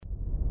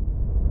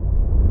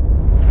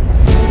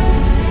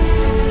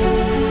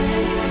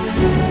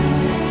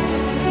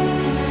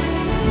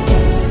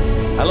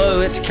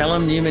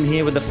Callum Newman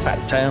here with the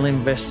Fat Tail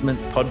Investment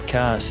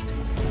Podcast.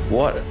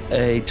 What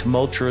a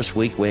tumultuous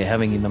week we're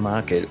having in the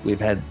market.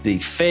 We've had the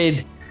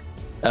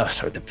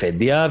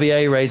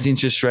RBA raise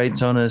interest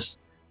rates on us.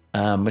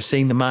 We're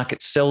seeing the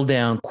market sell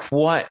down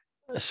quite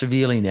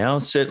severely now.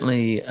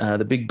 Certainly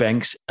the big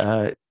banks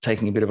are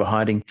taking a bit of a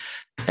hiding,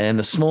 and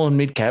the small and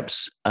mid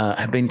caps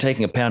have been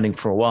taking a pounding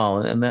for a while,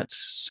 and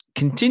that's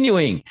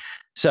continuing.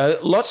 So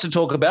lots to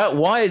talk about.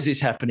 Why is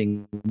this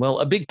happening? Well,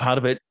 a big part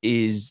of it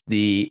is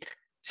the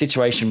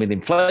situation with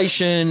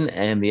inflation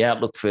and the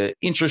outlook for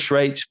interest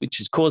rates, which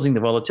is causing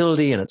the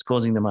volatility and it's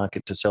causing the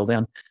market to sell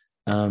down.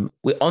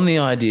 We're on the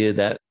idea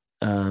that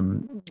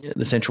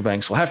the central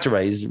banks will have to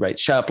raise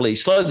rates sharply,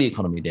 slow the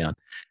economy down,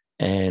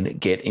 and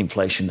get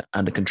inflation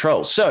under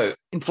control. So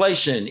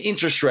inflation,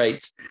 interest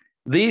rates,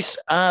 these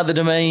are the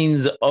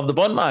domains of the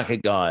bond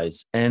market,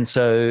 guys. And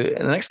so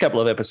in the next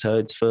couple of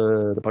episodes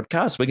for the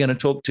podcast, we're going to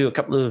talk to a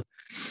couple of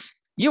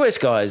US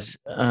guys,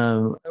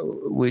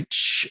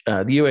 which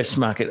the US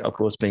market, of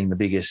course, being the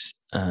biggest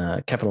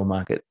capital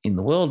market in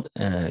the world,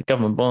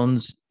 government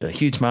bonds, a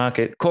huge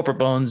market, corporate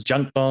bonds,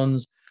 junk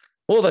bonds,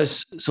 all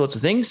those sorts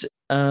of things.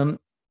 Our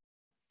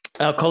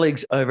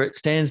colleagues over at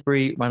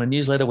Stansberry run a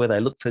newsletter where they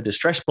look for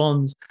distressed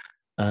bonds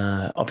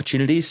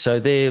opportunities. So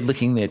they're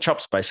licking their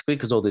chops basically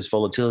because all this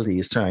volatility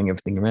is throwing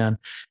everything around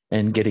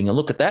and getting a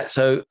look at that.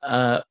 So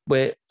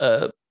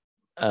the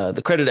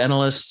credit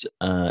analyst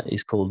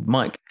is called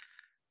Mike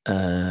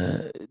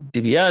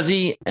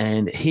DiBiase,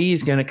 and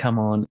he's going to come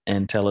on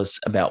and tell us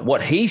about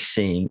what he's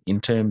seeing in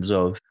terms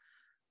of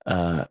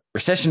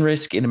recession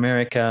risk in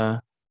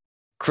America,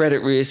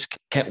 credit risk,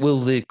 will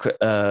the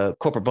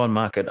corporate bond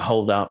market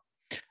hold up,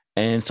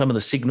 and some of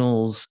the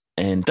signals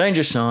and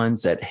danger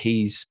signs that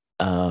he's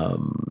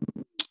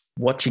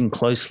watching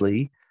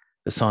closely,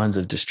 the signs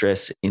of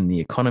distress in the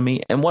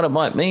economy and what it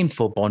might mean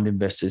for bond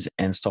investors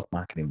and stock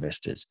market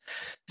investors.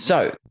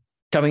 So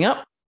coming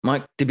up,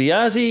 Mike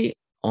DiBiase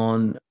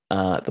on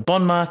the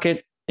bond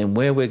market and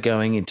where we're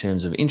going in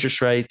terms of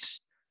interest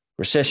rates,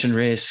 recession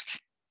risk,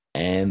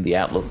 and the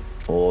outlook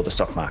for the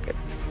stock market.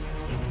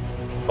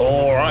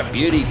 All right,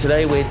 beauty.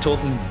 Today we're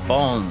talking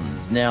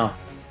bonds. Now,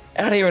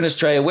 out here in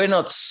Australia, we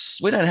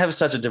don't have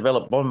such a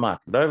developed bond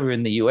market. Over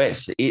in the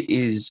US, it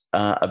is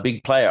a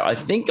big player. I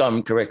think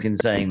I'm correct in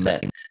saying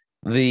that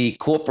the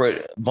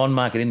corporate bond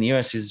market in the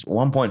US is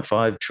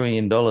 $1.5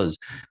 trillion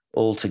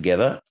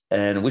altogether,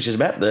 and which is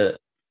about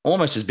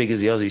almost as big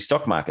as the Aussie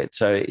stock market.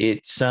 So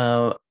it's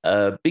a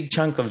big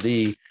chunk of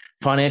the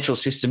financial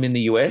system in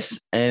the US.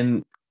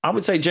 And I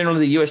would say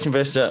generally the US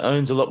investor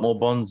owns a lot more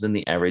bonds than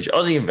the average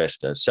Aussie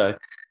investor. So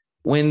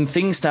when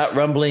things start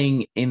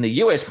rumbling in the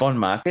US bond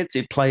markets,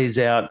 it plays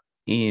out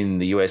in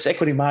the US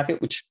equity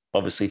market, which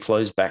obviously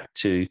flows back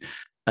to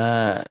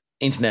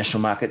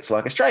international markets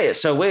like Australia.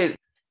 So we're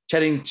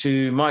chatting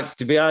to Mike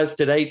DiBiase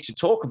today to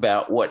talk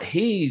about what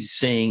he's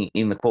seeing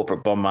in the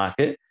corporate bond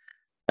market.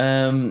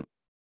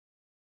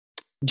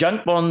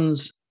 Junk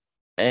bonds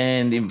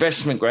and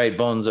investment grade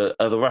bonds are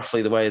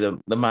roughly the way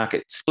the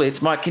market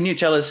splits. Mike, can you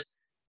tell us,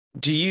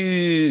 do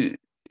you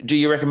do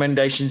your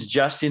recommendations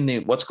just in the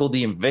what's called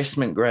the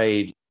investment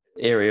grade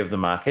area of the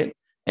market?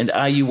 And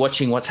are you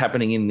watching what's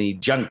happening in the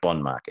junk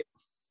bond market?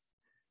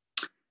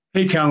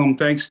 Hey, Callum,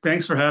 thanks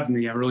for having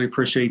me. I really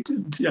appreciate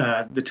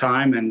the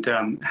time and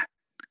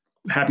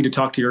happy to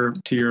talk to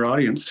your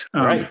audience.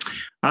 Right.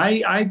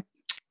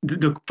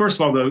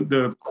 First of all,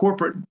 the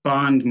corporate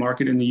bond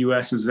market in the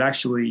U.S. is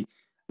actually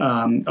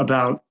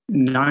about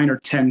 $9 or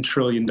 $10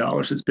 trillion.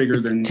 It's bigger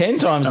than 10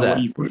 times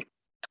that.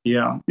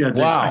 Yeah.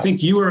 Wow. I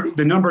think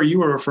the number you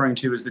were referring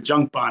to is the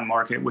junk bond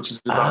market, which is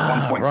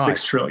about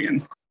 1.6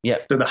 trillion. Yeah.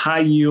 So the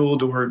high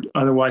yield, or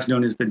otherwise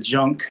known as the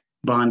junk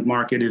bond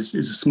market, is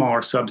a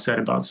smaller subset,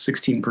 about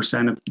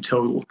 16% of the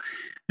total,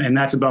 and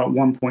that's about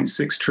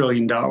 $1.6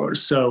 trillion.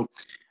 So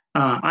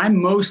I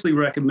mostly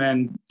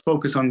recommend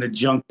focus on the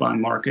junk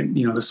bond market,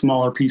 the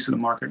smaller piece of the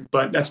market.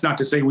 But that's not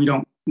to say we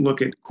don't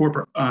look at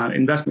corporate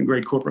investment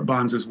grade corporate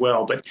bonds as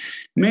well. But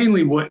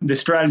mainly what the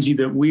strategy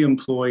that we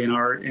employ in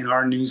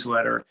our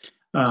newsletter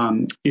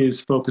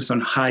is focused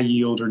on high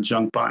yield or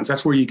junk bonds.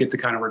 That's where you get the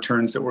kind of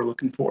returns that we're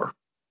looking for.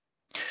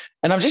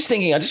 And I'm just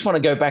thinking, I just want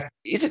to go back.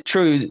 Is it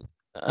true,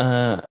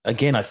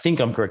 again, I think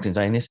I'm correct in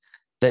saying this,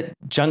 that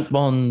junk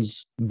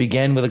bonds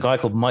began with a guy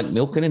called Mike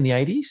Milken in the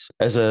 80s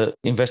as a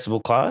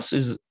investable class?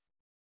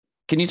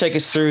 Can you take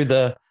us through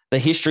the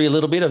history a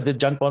little bit of the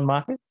junk bond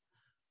market?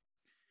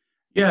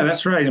 Yeah,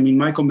 that's right. I mean,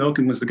 Michael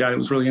Milken was the guy that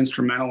was really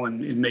instrumental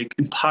in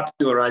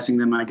popularizing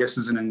them, I guess,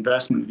 as an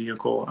investment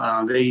vehicle.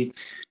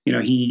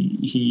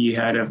 He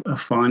had a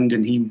fund,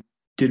 and he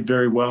did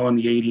very well in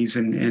the 80s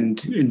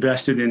and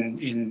invested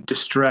in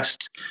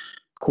distressed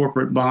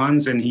corporate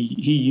bonds, and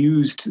he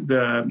used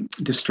the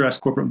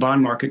distressed corporate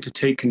bond market to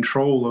take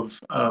control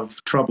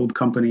of troubled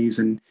companies,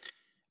 and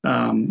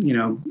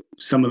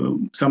some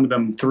of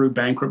them through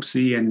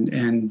bankruptcy,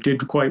 and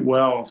did quite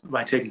well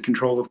by taking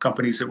control of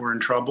companies that were in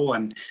trouble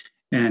and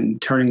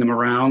turning them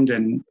around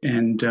and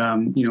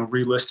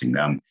relisting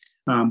them.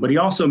 But he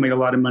also made a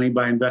lot of money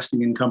by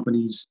investing in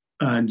companies,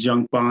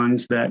 junk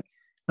bonds that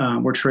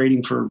were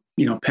trading for,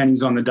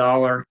 pennies on the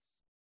dollar,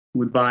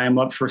 would buy them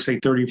up for, say,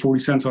 30, 40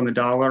 cents on the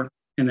dollar.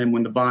 And then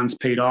when the bonds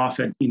paid off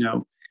at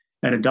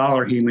a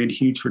dollar, he made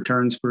huge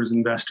returns for his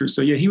investors.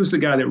 So yeah, he was the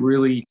guy that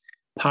really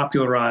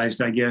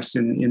popularized, I guess,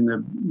 in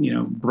the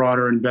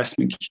broader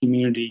investment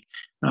community,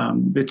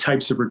 the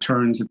types of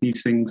returns that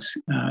these things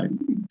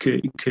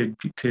could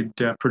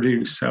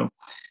produce. So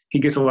he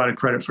gets a lot of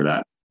credit for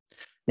that.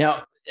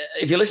 Now,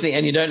 if you're listening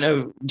and you don't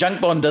know, junk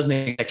bond doesn't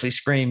exactly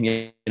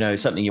scream,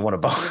 something you want to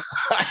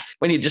buy.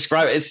 When you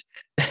describe it,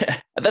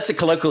 that's a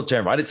colloquial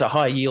term, right? It's a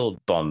high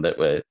yield bond that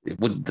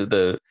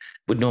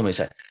would normally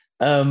say.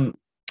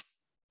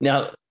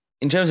 Now,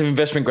 in terms of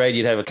investment grade,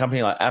 you'd have a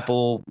company like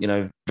Apple,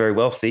 very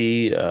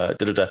wealthy, So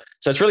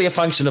it's really a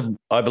function of,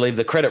 I believe,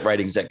 the credit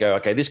ratings that go,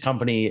 okay, this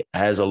company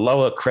has a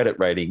lower credit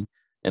rating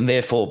and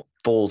therefore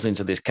falls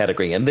into this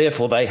category, and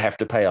therefore they have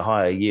to pay a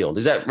higher yield.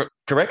 Is that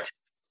correct?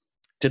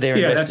 To their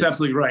investors? That's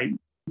absolutely right.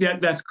 Yeah,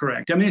 that's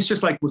correct. I mean, it's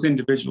just like with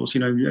individuals,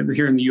 here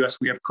in the US,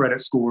 we have credit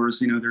scores,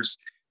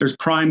 there's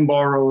prime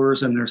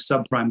borrowers and there's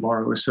subprime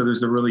borrowers. So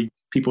there's the really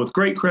people with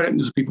great credit and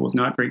there's people with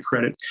not great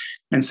credit.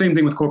 And same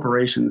thing with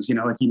corporations,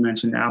 like you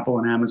mentioned, Apple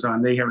and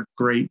Amazon, they have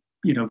great,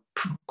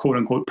 quote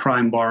unquote,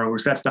 prime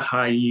borrowers. That's the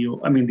high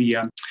yield.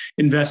 The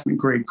investment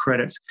grade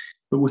credits.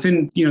 But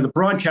within, the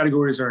broad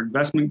categories are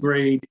investment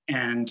grade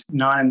and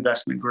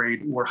non-investment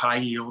grade, or high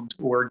yield,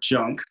 or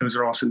junk. Those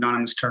are all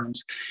synonymous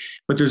terms.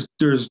 But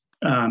there's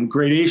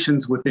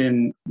gradations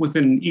within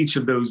each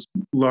of those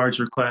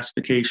larger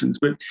classifications.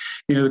 But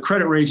the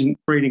credit rating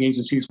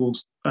agencies will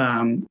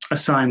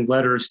assign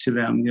letters to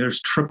them.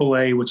 There's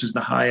AAA, which is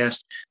the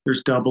highest.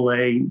 There's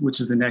AA, which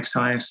is the next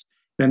highest.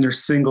 Then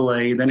there's single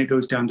A. Then it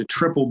goes down to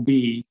triple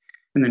B.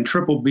 And then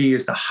triple B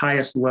is the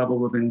highest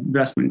level of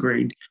investment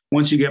grade.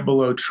 Once you get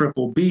below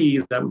triple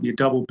B, that would be a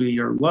double B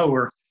or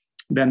lower,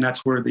 then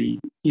that's where the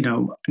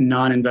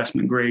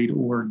non-investment grade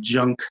or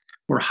junk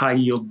or high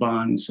yield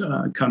bonds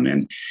come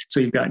in.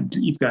 So you've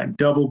got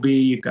double B,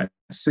 you've got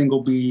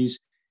single Bs,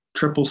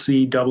 triple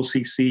C, double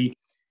CC,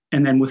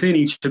 and then within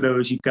each of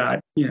those you've got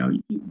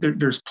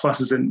there's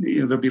pluses, and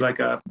there'll be like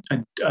a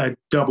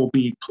double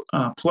B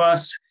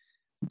plus,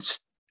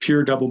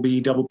 pure double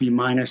B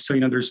minus. So,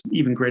 there's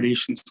even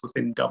gradations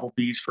within double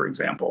Bs, for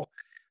example.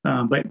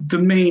 But the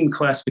main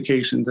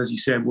classifications, as you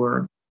said,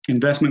 were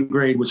investment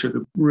grade, which are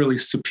the really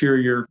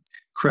superior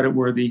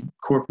creditworthy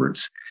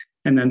corporates.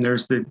 And then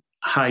there's the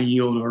high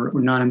yield or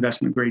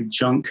non-investment grade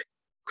junk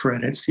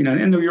credits,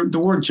 and the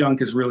word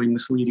junk is really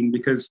misleading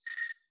because,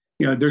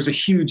 there's a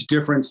huge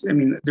difference.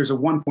 There's a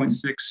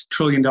 $1.6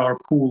 trillion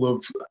pool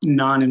of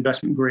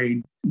non-investment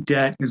grade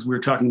debt, as we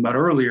were talking about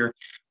earlier.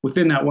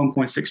 Within that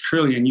 1.6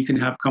 trillion, you can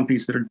have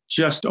companies that are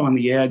just on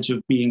the edge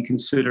of being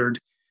considered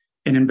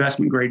an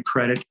investment grade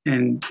credit.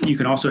 And you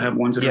can also have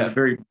ones that are at the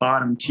very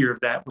bottom tier of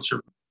that, which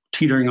are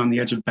teetering on the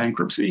edge of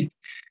bankruptcy.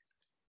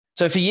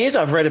 So for years,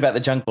 I've read about the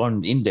junk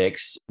bond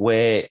index,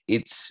 where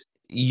it's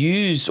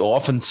used, or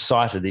often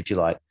cited, if you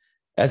like,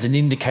 as an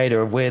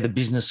indicator of where the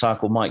business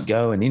cycle might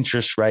go and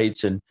interest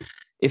rates. And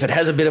if it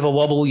has a bit of a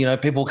wobble,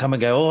 people come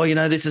and go,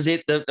 oh, this is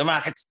it. The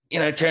market's,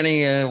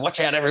 turning, watch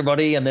out,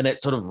 everybody. And then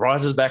it sort of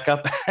rises back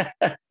up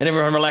and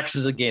everyone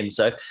relaxes again.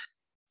 So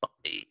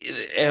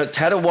it's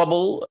had a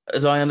wobble,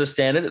 as I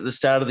understand it, at the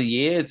start of the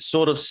year. It's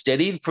sort of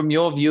steadied. From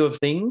your view of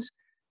things,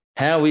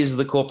 how is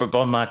the corporate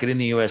bond market in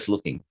the US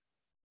looking?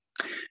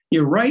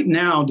 Right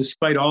now,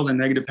 despite all the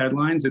negative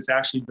headlines, it's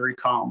actually very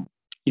calm.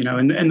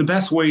 And the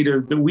best way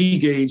that we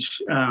gauge,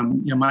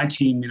 my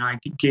team and I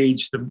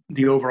gauge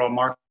the overall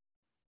market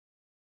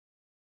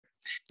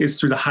is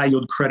through the high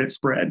yield credit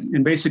spread.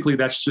 And basically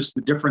that's just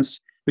the difference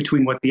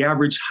between what the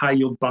average high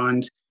yield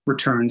bond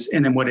returns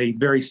and then what a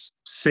very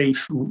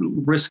safe,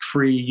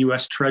 risk-free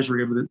US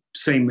Treasury of the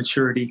same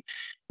maturity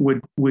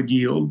would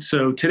yield.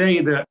 So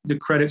today the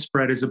credit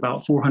spread is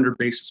about 400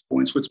 basis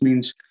points, which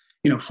means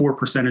 4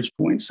 percentage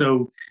points.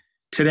 So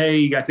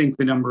today, I think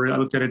the number, I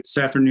looked at it this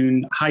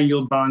afternoon, high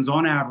yield bonds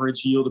on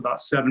average yield about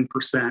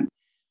 7%.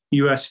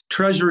 US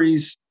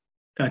Treasuries,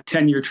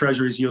 10-year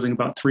Treasuries yielding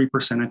about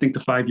 3%. I think the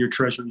 5-year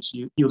Treasuries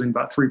yielding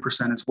about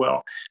 3% as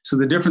well. So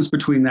the difference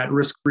between that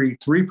risk-free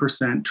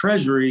 3%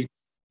 Treasury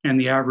and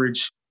the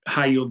average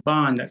high yield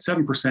bond at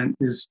 7%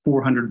 is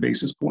 400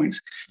 basis points.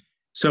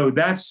 So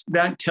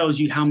that tells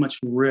you how much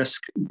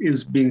risk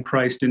is being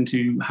priced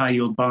into high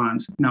yield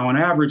bonds. Now, on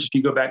average, if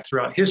you go back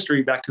throughout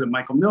history, back to the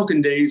Michael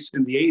Milken days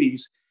in the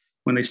 80s,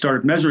 when they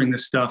started measuring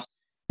this stuff,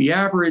 the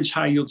average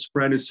high yield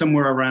spread is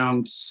somewhere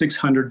around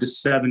 600 to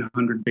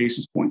 700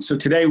 basis points. So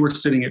today we're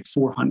sitting at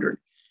 400,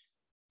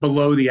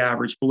 below the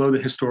average, below the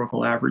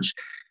historical average.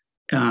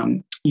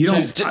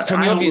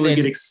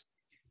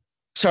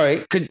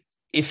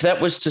 If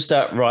that was to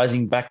start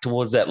rising back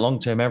towards that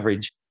long-term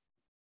average,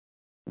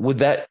 would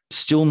that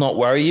still not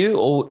worry you,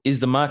 or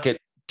is the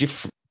market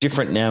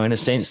different now in a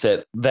sense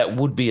that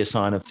would be a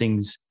sign of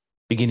things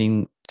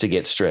beginning to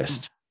get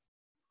stressed?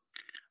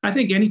 I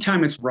think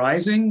anytime it's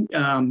rising,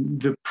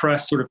 the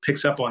press sort of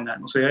picks up on that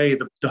and will say, hey,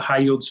 the high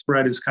yield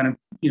spread is kind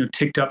of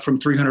ticked up from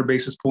 300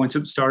 basis points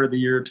at the start of the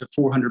year to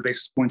 400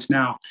 basis points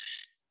now.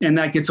 and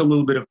that gets a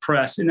little bit of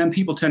press. And then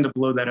people tend to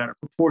blow that out of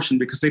proportion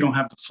because they don't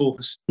have the full,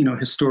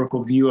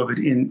 historical view of it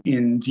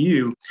in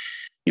view.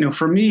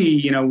 For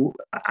me,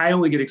 I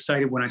only get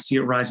excited when I see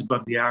it rise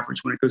above the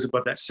average, when it goes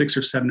above that 600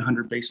 or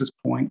 700 basis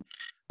point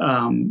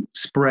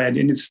spread.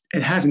 And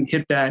it hasn't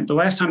hit that. The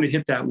last time it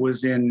hit that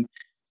was in,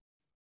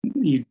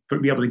 you'd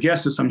be able to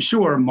guess this, I'm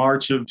sure,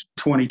 March of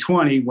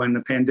 2020, when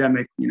the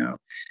pandemic,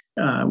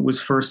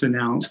 was first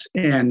announced.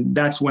 And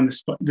that's when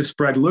the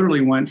spread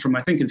literally went from,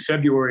 I think in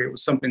February, it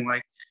was something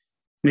like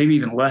maybe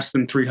even less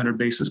than 300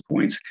 basis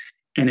points.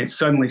 And it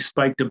suddenly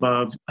spiked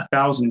above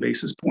 1,000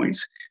 basis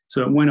points.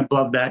 So it went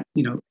above that,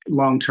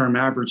 long-term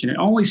average, and it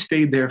only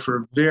stayed there for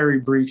a very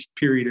brief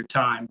period of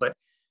time. But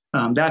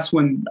that's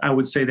when I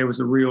would say there was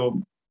a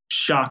real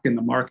shock in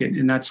the market,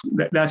 and that's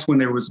when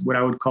there was what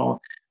I would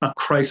call a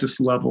crisis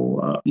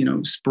level,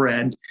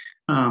 spread.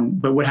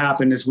 But what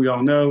happened, as we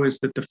all know, is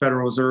that the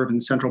Federal Reserve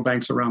and central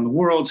banks around the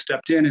world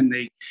stepped in, and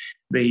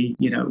they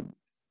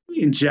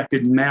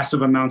injected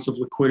massive amounts of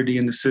liquidity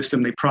in the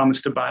system. They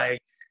promised to buy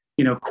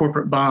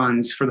corporate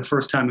bonds for the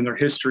first time in their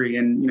history.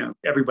 And,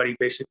 everybody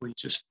basically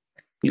just,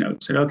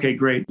 said, okay,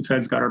 great. The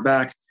Fed's got our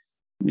back.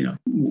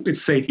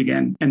 It's safe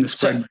again. And the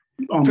spread.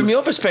 So, from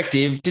your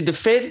perspective, did the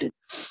Fed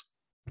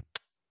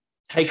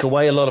take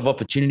away a lot of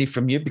opportunity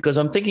from you? Because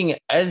I'm thinking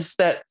as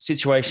that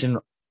situation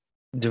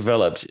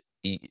developed,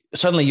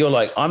 suddenly you're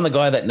like, I'm the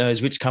guy that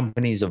knows which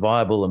companies are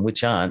viable and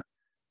which aren't.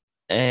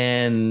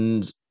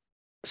 And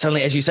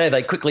suddenly, as you say,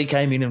 they quickly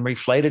came in and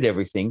reflated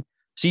everything.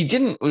 So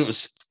it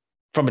was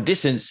from a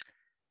distance,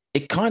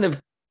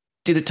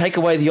 did it take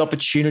away the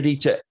opportunity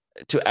to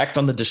act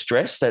on the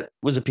distress that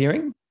was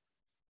appearing?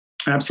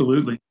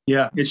 Absolutely.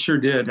 Yeah, it sure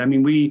did. I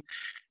mean,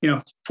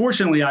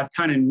 fortunately, I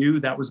kind of knew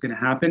that was going to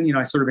happen.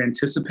 I sort of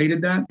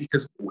anticipated that,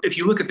 because if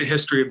you look at the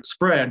history of the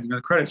spread,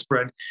 the credit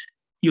spread,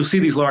 you'll see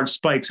these large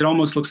spikes. It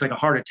almost looks like a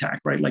heart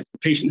attack, right? Like the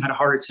patient had a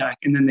heart attack,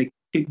 and then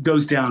it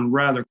goes down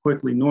rather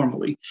quickly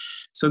normally.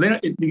 So then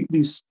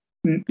these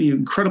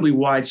incredibly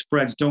wide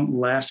spreads don't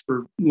last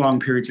for long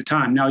periods of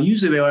time. Now,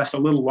 usually they last a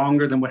little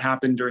longer than what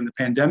happened during the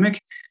pandemic,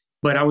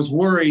 but I was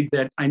worried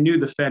that I knew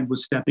the Fed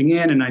was stepping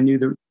in, and I knew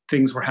that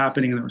things were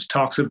happening, and there was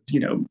talks of,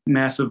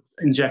 massive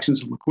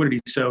injections of liquidity.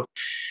 So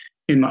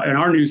in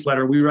our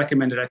newsletter, we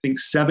recommended, I think,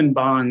 7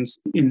 bonds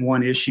in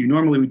one issue.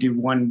 Normally we do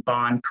 1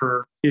 bond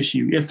per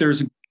issue, if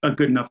there's a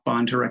good enough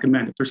bond to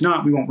recommend. If there's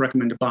not, we won't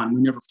recommend a bond.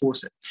 We never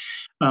force it.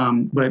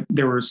 But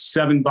there were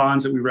 7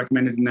 bonds that we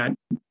recommended in that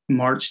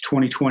March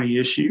 2020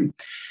 issue.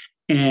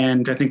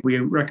 And I think we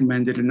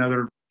recommended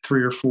another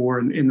 3 or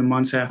 4 in the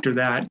months after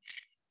that.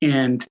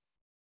 And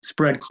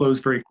spread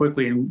closed very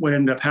quickly. And what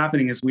ended up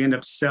happening is we ended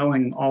up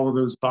selling all of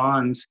those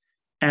bonds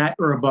at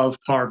or above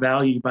par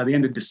value by the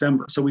end of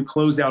December. So we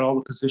closed out all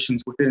the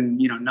positions within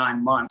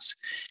 9 months.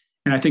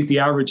 And I think the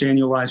average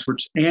annualized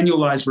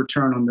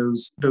return on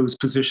those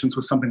positions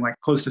was something like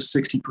close to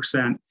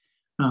 60%.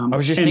 I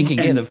was just thinking,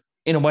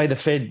 in a way, the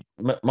Fed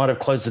might have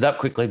closed it up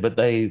quickly, but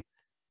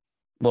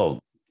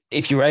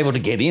if you were able to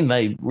get in,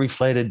 they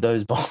reflated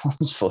those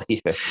bonds for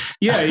you.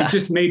 Yeah, it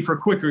just made for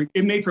quicker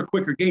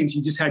gains.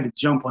 You just had to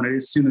jump on it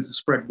as soon as the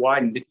spread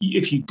widened.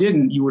 If you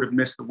didn't, you would have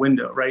missed the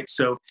window, right?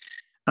 So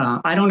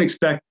I don't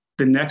expect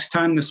the next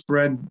time the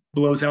spread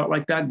blows out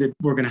like that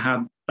we're going to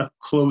have a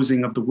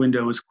closing of the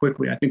window as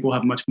quickly. I think we'll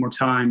have much more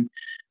time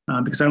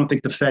because I don't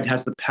think the Fed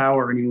has the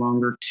power any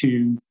longer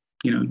to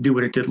do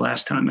what it did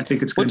last time. I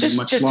think it's going to be much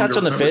longer. Just touch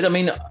on the Fed. I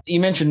mean, you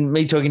mentioned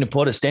me talking to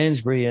Porter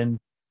Stansberry and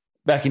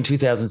back in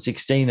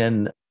 2016,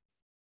 and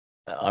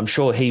I'm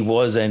sure he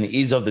was and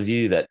is of the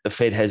view that the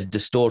Fed has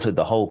distorted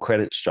the whole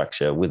credit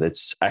structure with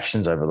its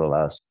actions over the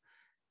last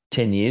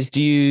 10 years.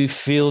 Do you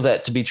feel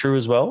that to be true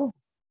as well?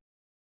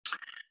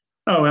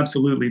 Oh,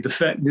 absolutely. The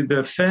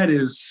Fed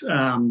is,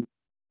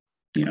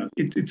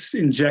 it's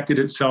injected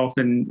itself,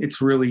 and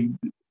it's really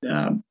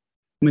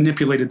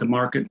manipulated the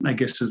market, I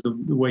guess is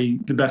the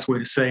best way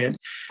to say it.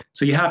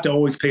 So you have to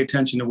always pay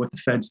attention to what the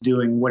Fed's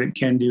doing, what it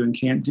can do and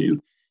can't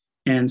do.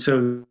 And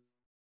so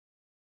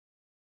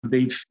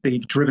they've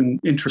driven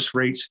interest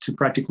rates to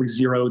practically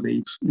zero.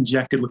 They've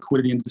injected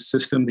liquidity into the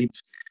system.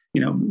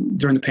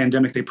 During the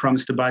pandemic, they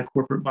promised to buy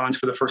corporate bonds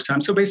for the first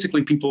time. So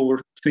basically people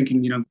were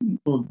thinking,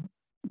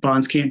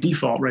 bonds can't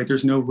default, right?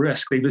 There's no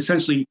risk. They've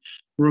essentially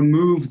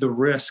removed the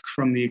risk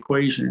from the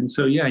equation. And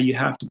so, yeah, you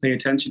have to pay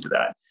attention to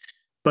that.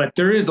 But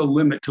there is a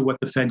limit to what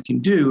the Fed can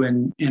do.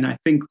 And I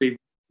think they've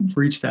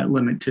reached that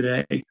limit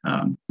today.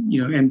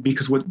 And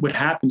because what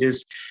happened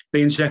is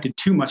they injected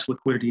too much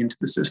liquidity into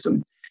the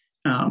system.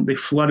 They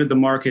flooded the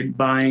market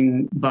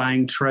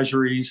buying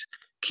treasuries,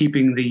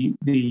 keeping the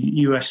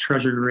U.S.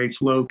 Treasury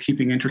rates low,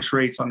 keeping interest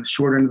rates on the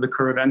short end of the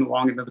curve and the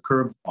long end of the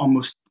curve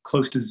almost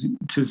close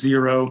to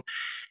zero.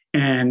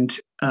 And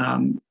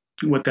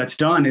what that's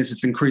done is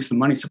it's increased the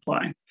money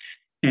supply.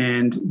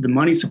 And the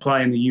money supply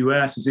in the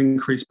U.S. has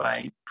increased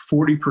by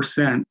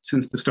 40%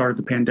 since the start of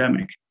the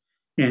pandemic.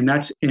 And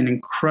that's an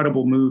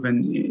incredible move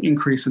and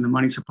increase in the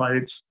money supply.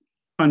 It's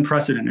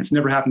unprecedented. It's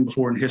never happened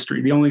before in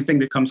history. The only thing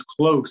that comes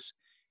close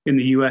in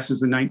the U.S.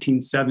 is the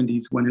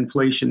 1970s when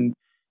inflation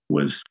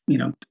was,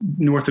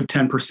 north of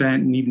 10%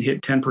 and even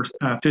hit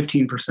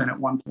 15% at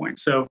one point.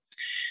 So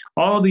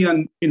all of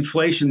the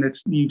inflation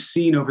that's you've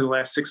seen over the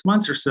last 6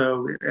 months or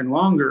so and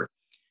longer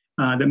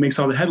that makes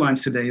all the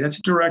headlines today, that's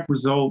a direct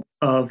result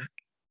of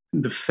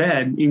the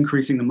Fed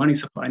increasing the money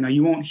supply. Now,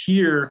 you won't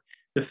hear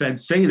the Fed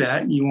say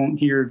that. You won't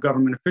hear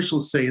government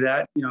officials say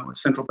that.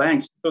 Central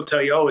banks, they'll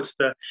tell you, oh, it's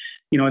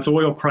it's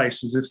oil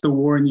prices, it's the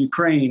war in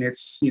Ukraine,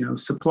 it's,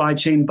 supply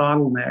chain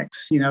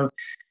bottlenecks,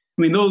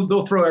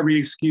 they'll throw every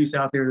excuse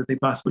out there that they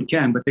possibly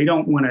can, but they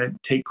don't want to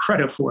take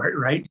credit for it,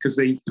 right? Because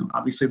they,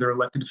 obviously they're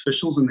elected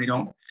officials and they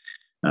don't,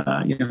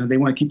 they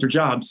want to keep their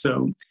jobs.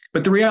 So,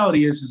 but the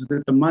reality is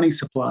that the money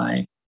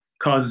supply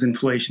causes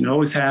inflation. It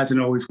always has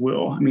and always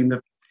will.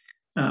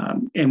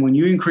 And when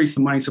you increase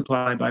the money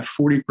supply by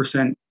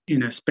 40%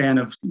 in a span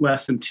of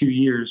less than 2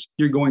 years,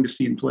 you're going to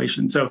see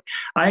inflation. So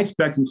I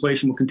expect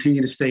inflation will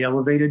continue to stay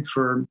elevated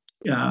for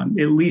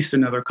at least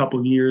another couple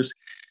of years.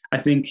 I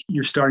think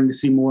you're starting to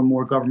see more and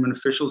more government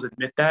officials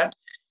admit that.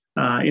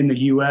 In the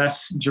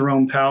U.S.,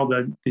 Jerome Powell,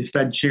 the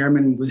Fed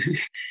chairman,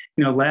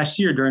 last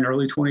year during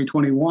early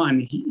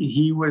 2021,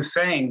 he was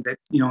saying that,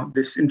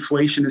 this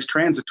inflation is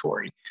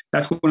transitory.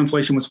 That's when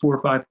inflation was 4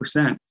 or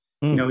 5%.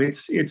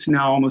 It's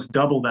now almost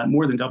double that,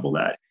 more than double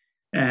that.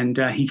 And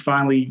he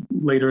finally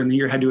later in the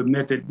year had to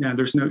admit that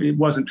it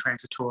wasn't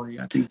transitory.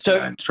 I think.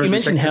 So you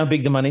mentioned how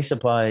big the money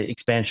supply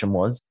expansion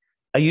was.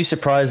 Are you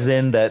surprised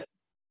then that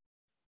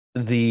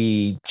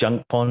the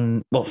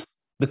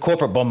the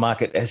corporate bond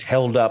market has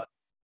held up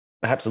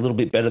perhaps a little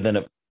bit better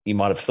than you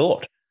might have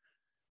thought?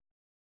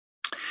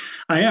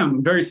 I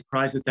am very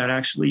surprised at that,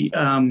 actually.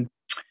 I don't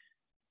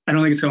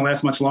think it's going to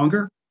last much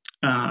longer.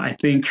 I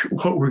think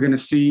what we're going to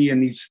see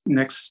in these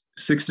next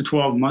 6 to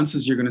 12 months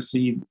is you're going to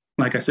see,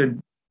 like I said,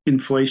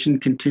 inflation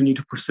continue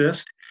to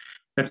persist.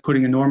 That's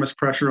putting enormous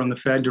pressure on the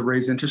Fed to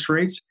raise interest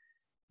rates.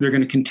 They're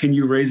going to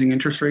continue raising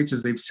interest rates,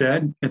 as they've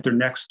said, at their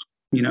next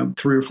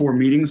 3 or 4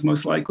 meetings,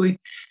 most likely.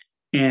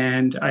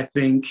 And I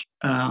think,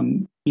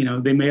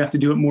 they may have to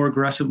do it more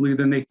aggressively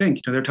than they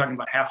think. They're talking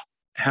about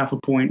half a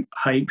point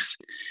hikes.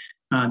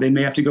 They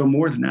may have to go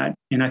more than that.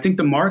 And I think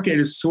the market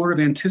is sort of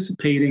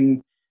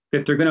anticipating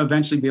that they're going to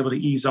eventually be able to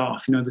ease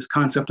off, this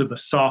concept of a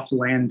soft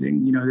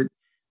landing, that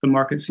the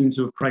market seems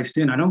to have priced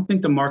in. I don't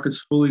think the market's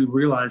fully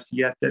realized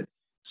yet that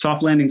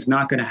soft landing is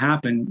not going to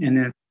happen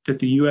and that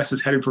the U.S.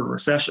 is headed for a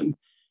recession.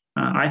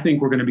 I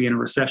think we're going to be in a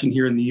recession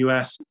here in the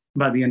U.S.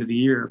 by the end of the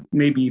year,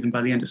 maybe even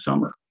by the end of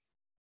summer.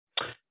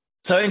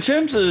 So in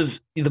terms of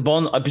the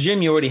bond, I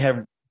presume you already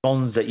have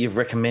bonds that you've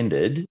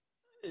recommended.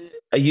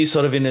 Are you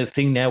sort of in a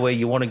thing now where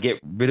you want to get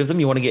rid of them?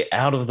 You want to get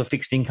out of the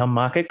fixed income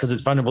market because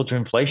it's vulnerable to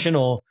inflation,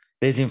 or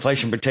there's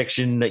inflation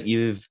protection that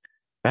you've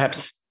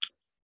perhaps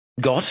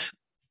got?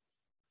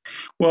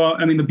 Well,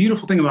 the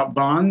beautiful thing about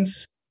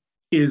bonds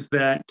is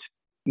that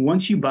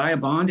once you buy a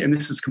bond, and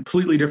this is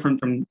completely different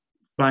from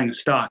buying a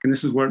stock, and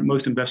this is what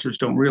most investors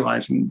don't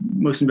realize, and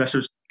most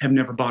investors have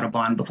never bought a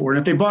bond before. And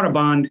if they bought a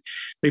bond,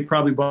 they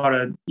probably bought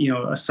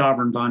a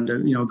sovereign bond,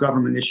 a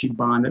government issued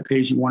bond that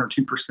pays you 1 or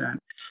 2%.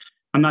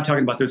 I'm not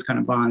talking about those kind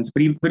of bonds,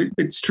 but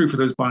it's true for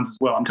those bonds as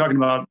well. I'm talking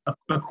about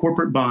a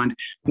corporate bond.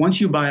 Once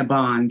you buy a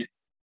bond,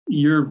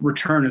 your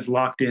return is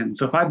locked in.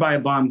 So if I buy a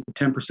bond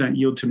with a 10%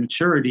 yield to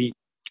maturity,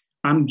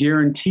 I'm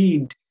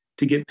guaranteed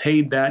to get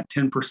paid that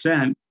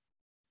 10%,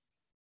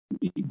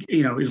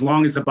 as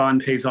long as the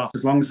bond pays off,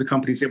 as long as the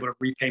company is able to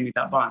repay me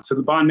that bond. So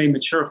the bond may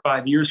mature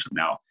 5 years from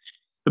now.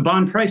 The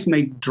bond price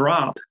may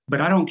drop,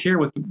 but I don't care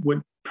what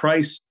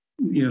price,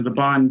 the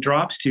bond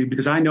drops to,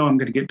 because I know I'm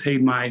going to get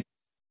paid my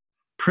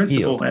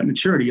principal at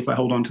maturity if I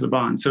hold on to the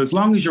bond. So as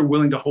long as you're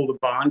willing to hold a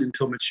bond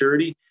until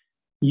maturity,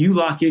 you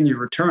lock in your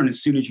return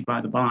as soon as you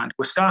buy the bond.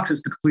 With stocks,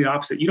 it's the complete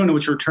opposite. You don't know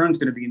what your return is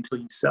going to be until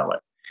you sell it.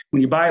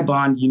 When you buy a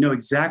bond, you know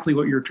exactly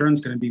what your return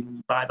is going to be when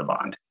you buy the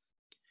bond.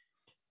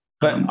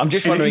 But I'm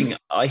just wondering,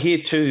 I hear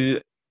too,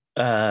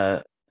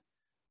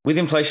 with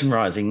inflation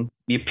rising,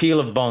 the appeal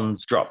of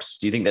bonds drops.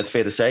 Do you think that's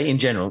fair to say,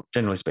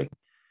 generally speaking?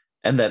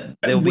 And that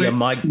there'll be a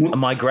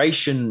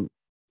migration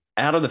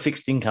out of the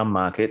fixed income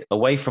market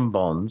away from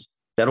bonds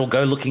that'll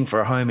go looking for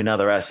a home in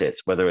other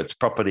assets, whether it's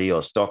property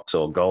or stocks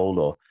or gold?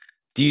 Or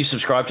do you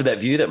subscribe to that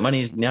view that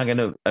money is now going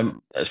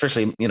to,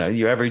 especially,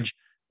 your average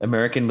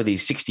American with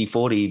his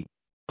 60-40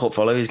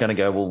 portfolio is going to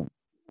go, well,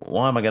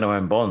 why am I going to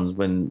own bonds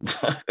when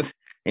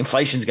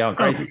inflation's going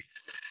crazy?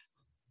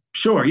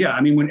 Sure. Yeah.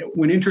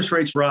 When interest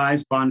rates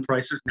rise, bond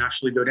prices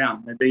naturally go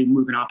down. They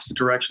move in opposite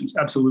directions.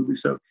 Absolutely.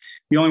 So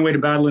the only way to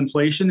battle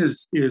inflation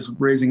is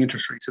raising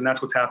interest rates. And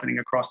that's what's happening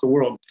across the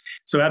world.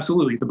 So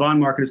absolutely, the bond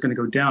market is going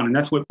to go down. And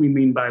that's what we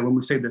mean by when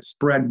we say the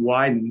spread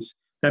widens,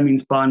 that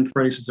means bond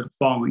prices are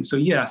falling. So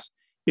yes,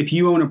 if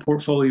you own a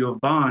portfolio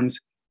of bonds,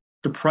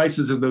 the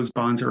prices of those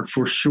bonds are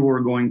for sure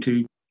going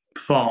to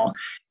fall.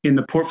 In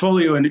the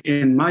portfolio,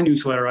 in my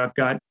newsletter, I've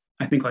got,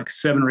 I think, like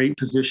 7 or 8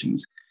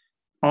 positions.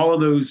 All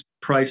of those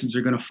prices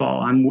are going to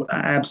fall. I'm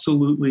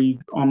absolutely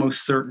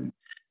almost certain.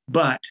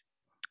 But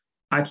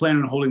I plan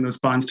on holding those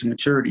bonds to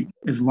maturity.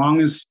 As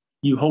long as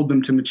you hold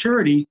them to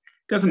maturity,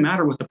 doesn't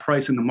matter what the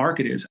price in the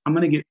market is. I'm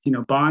going to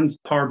get, bonds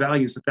par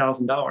value is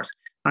 $1,000.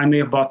 I may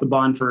have bought the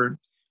bond for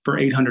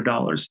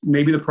 $800.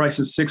 Maybe the price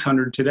is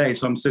 $600 today,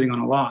 so I'm sitting on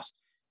a loss.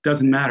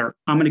 Doesn't matter.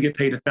 I'm going to get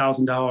paid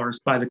 $1,000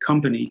 by the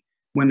company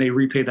when they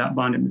repay that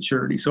bond at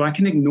maturity. So I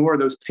can ignore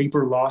those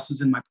paper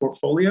losses in my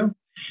portfolio.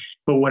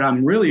 But what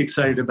I'm really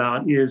excited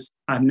about is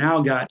I've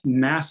now got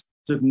massive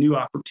new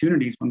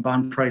opportunities when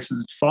bond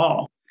prices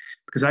fall,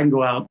 because I can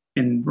go out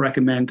and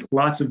recommend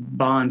lots of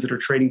bonds that are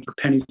trading for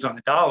pennies on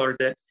the dollar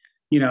that,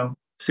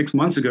 6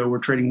 months ago were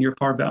trading near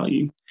par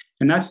value.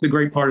 And that's the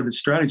great part of the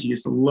strategy,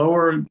 is the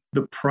lower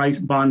the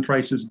bond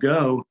prices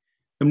go,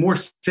 the more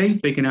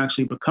safe they can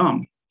actually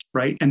become,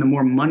 right? And the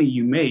more money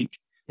you make,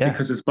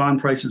 because as bond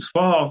prices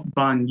fall,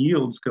 bond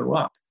yields go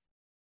up.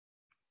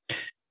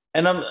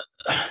 And I'm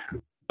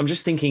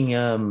just thinking,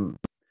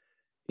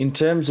 in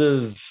terms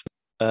of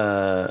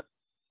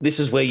this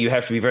is where you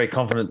have to be very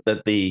confident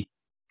that the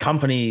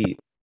company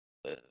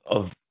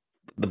of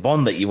the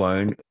bond that you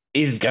own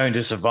is going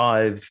to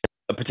survive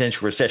a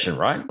potential recession,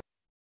 right?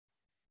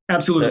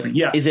 Absolutely,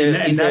 yeah. Is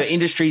there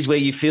industries where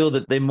you feel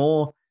that they're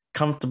more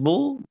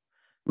comfortable?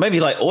 Maybe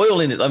like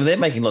oil in it. I mean, they're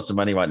making lots of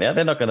money right now.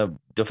 They're not going to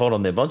default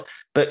on their bonds.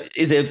 But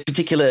is there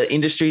particular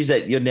industries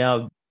that you're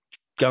now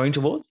going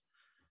towards?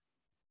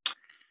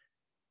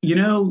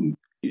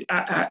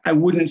 I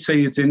wouldn't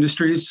say it's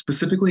industries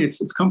specifically.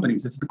 It's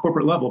companies. It's the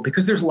corporate level,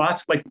 because there's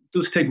lots, like,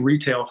 let's take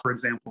retail, for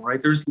example,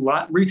 right?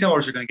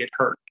 Retailers are going to get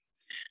hurt.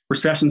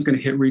 Recession's going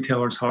to hit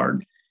retailers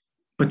hard.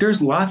 But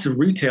there's lots of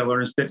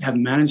retailers that have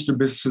managed their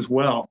businesses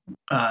well,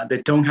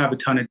 that don't have a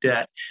ton of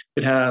debt,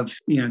 that have,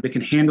 they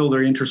can handle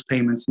their interest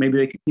payments.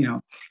 Maybe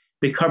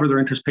they cover their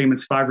interest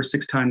payments 5 or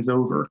 6 times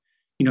over.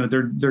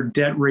 Their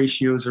debt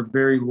ratios are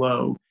very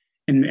low,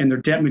 and their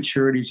debt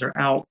maturities are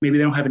out. Maybe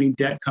they don't have any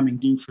debt coming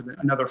due for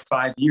another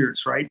 5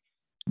 years, right?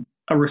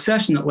 A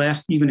recession that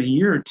lasts even a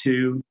year or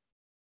two,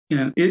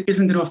 it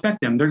isn't going to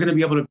affect them. They're going to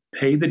be able to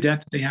pay the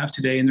debt that they have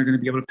today, and they're going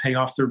to be able to pay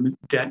off their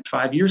debt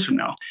 5 years from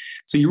now.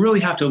 So you really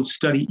have to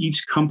study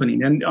each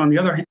company. And on the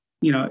other,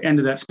 end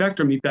of that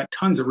spectrum, you've got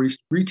tons of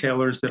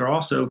retailers that are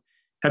also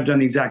have done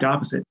the exact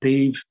opposite.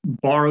 They've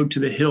borrowed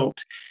to the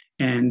hilt,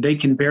 and they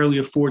can barely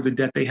afford the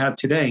debt they have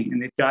today. And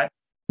they've got,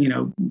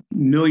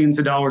 millions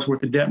of dollars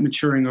worth of debt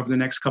maturing over the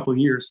next couple of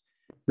years.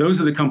 Those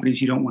are the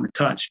companies you don't want to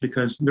touch,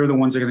 because they're the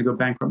ones that are going to go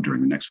bankrupt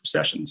during the next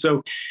recession.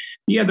 So,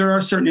 there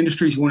are certain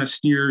industries you want to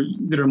steer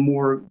that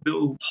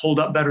will hold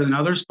up better than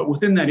others. But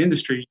within that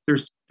industry,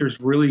 there's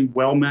really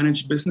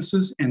well-managed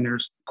businesses and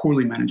there's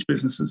poorly managed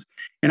businesses.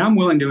 And I'm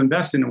willing to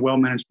invest in a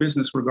well-managed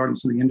business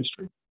regardless of the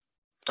industry.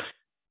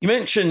 You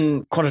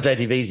mentioned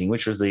quantitative easing,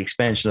 which was the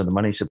expansion of the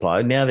money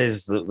supply. Now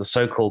there's the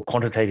so-called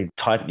quantitative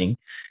tightening.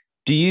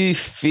 Do you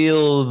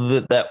feel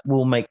that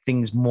will make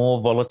things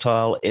more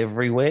volatile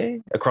everywhere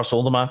across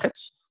all the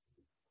markets?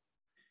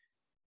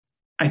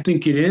 I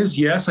think it is,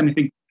 yes. I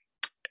think,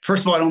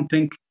 first of all, I don't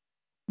think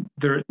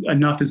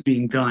enough is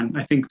being done.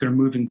 I think they're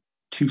moving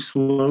too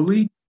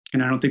slowly,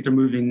 and I don't think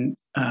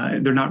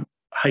they're not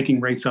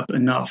hiking rates up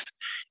enough,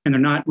 and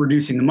they're not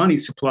reducing the money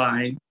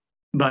supply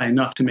by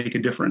enough to make a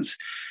difference.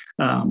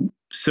 But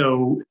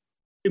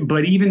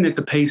even at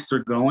the pace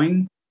they're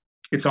going,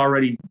 it's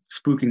already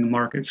spooking the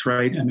markets,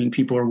 right? I mean,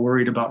 people are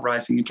worried about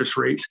rising interest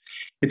rates.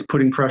 It's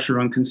putting pressure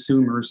on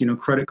consumers.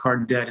 Credit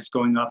card debt is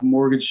going up.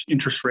 Mortgage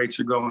interest rates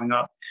are going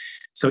up.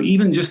 So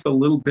even just the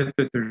little bit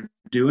that they're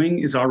doing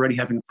is already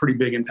having a pretty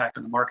big impact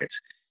on the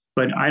markets.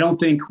 But I don't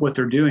think what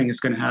they're doing is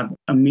going to have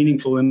a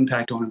meaningful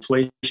impact on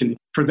inflation.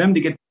 For them to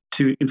get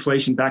to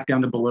inflation back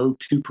down to below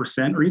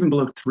 2% or even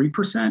below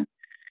 3%,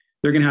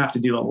 they're going to have to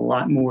do a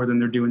lot more than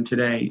they're doing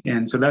today.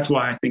 And so that's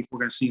why I think we're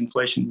going to see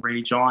inflation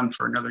rage on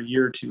for another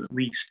year or two at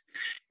least.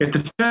 If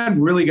the Fed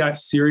really got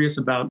serious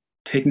about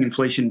taking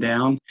inflation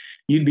down,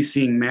 you'd be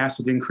seeing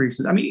massive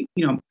increases. I mean,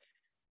 the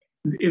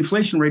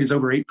inflation rate is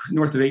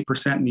north of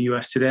 8% in the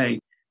US today.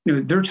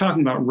 They're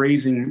talking about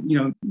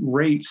raising,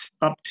 rates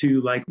up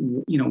to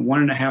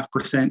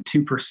 1.5%,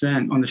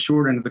 2% on the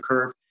short end of the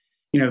curve,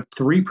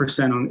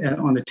 3%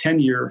 on the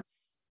 10-year.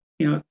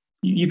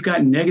 You've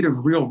got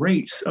negative real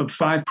rates of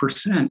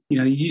 5%.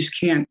 You just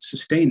can't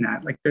sustain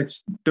that.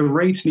 The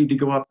rates need to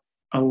go up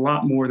a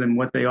lot more than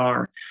what they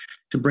are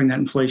to bring that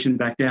inflation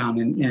back down.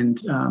 And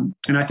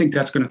I think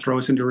that's going to throw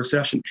us into a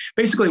recession.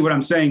 Basically, what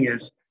I'm saying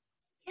is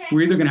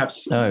we're either going to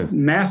have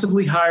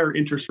massively higher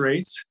interest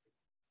rates,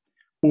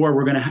 or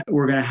we're going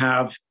to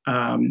have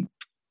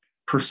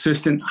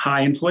persistent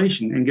high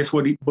inflation. And guess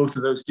what? Both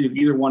of those do.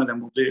 Either one of them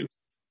will do.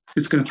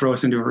 It's going to throw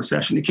us into a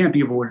recession. It can't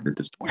be avoided at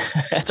this point.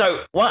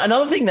 So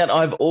another thing that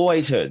I've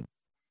always heard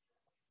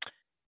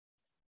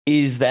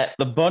is that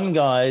the bond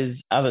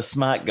guys are the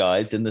smart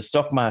guys and the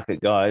stock market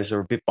guys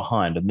are a bit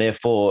behind. And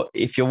therefore,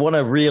 if you want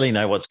to really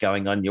know what's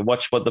going on, you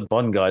watch what the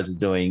bond guys are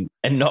doing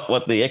and not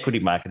what the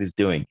equity market is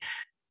doing.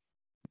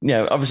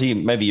 Obviously,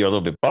 maybe you're a little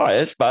bit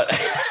biased, but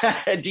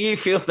do you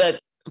feel that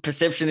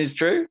perception is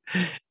true?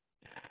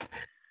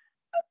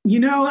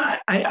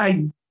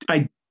 I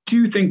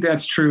do think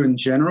that's true in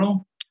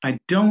general. I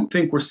don't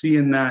think we're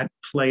seeing that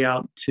play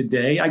out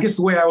today. I guess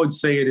the way I would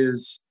say it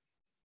is,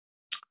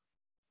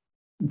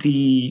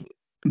 the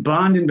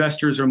bond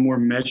investors are more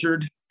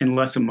measured and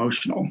less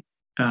emotional,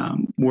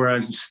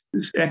 whereas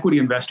equity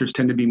investors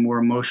tend to be more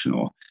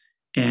emotional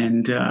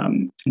and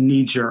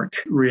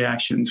knee-jerk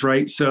reactions,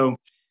 right? So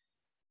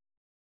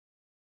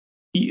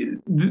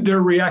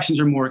their reactions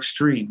are more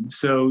extreme.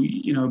 So,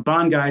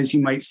 bond guys,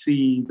 you might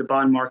see the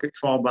bond market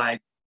fall by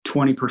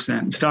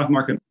 20%. The stock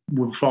market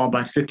will fall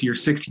by 50 or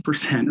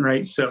 60%,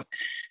 right? So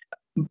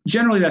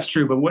generally that's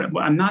true. But what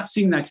I'm not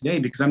seeing that today,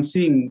 because I'm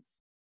seeing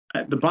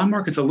the bond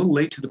market's a little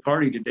late to the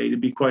party today, to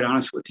be quite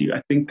honest with you.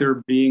 I think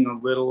they're being a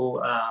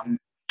little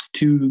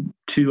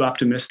too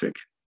optimistic.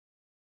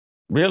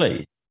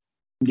 Really?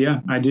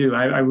 Yeah, I do.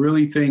 I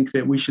really think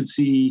that we should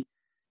see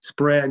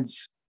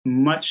spreads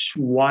much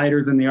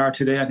wider than they are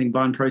today. I think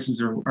bond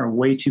prices are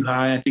way too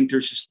high. I think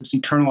there's just this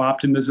eternal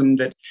optimism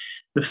that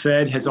the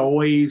Fed has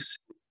always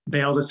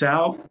bailed us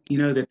out.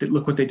 That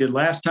look what they did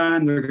last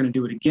time. They're going to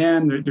do it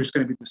again. There's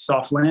going to be the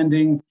soft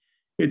landing.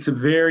 It's a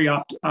very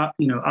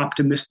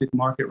optimistic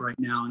market right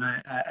now, and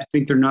I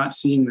think they're not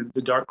seeing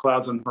the dark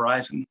clouds on the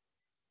horizon.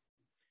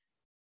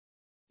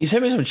 You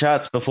sent me some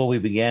charts before we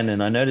began,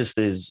 and I noticed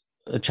there's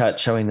a chart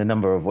showing the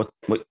number of what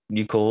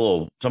you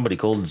call, or somebody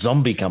called,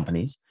 zombie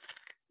companies,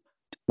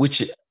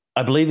 which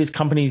I believe is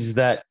companies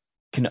that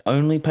can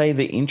only pay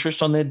the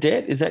interest on their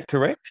debt. Is that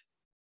correct?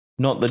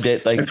 Not the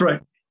debt they. That's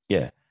right.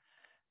 Yeah,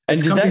 and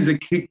it's companies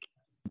that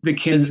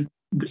can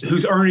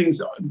whose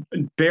earnings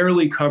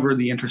barely cover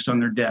the interest on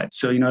their debt.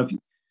 So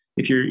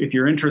if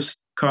your interest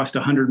cost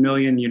 $100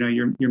 million,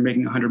 you're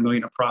making $100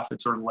 million of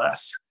profits or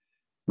less,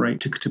 right,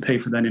 to pay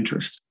for that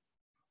interest.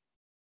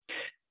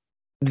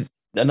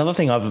 Another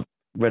thing I've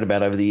read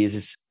about over the years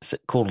is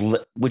called,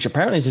 which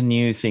apparently is a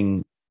new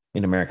thing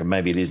in America.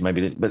 Maybe it is,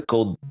 maybe it is, but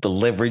called the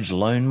leveraged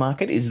loan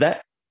market. Is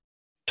that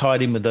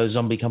tied in with those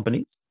zombie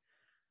companies?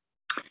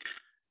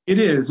 It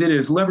is.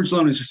 Leveraged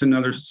loan is just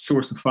another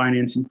source of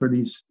financing for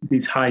these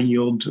high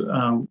yield,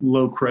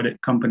 low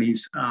credit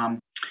companies.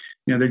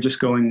 They're just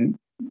going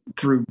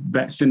through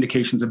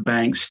syndications of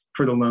banks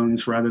for the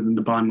loans rather than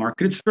the bond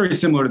market. It's very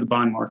similar to the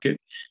bond market.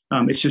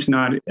 It's just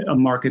not a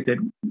market that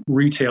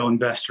retail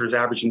investors,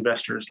 average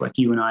investors like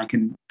you and I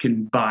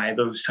can buy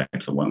those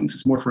types of loans.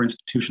 It's more for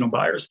institutional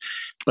buyers.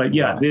 But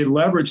yeah, the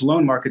leveraged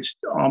loan markets,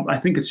 I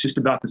think it's just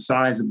about the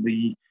size of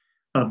the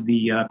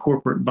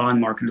corporate bond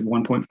market of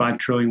 1.5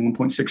 trillion,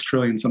 1.6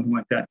 trillion, something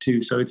like that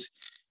too. So it's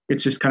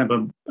just kind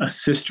of a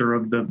sister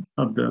of the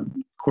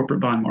corporate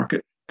bond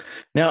market.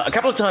 Now, a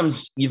couple of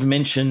times you've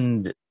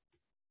mentioned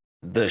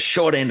the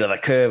short end of the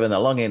curve and the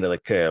long end of the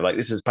curve. Like,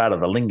 this is part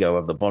of the lingo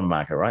of the bond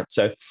market, right?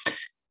 So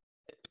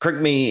correct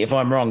me if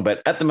I'm wrong,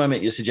 but at the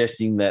moment you're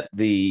suggesting that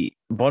the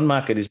bond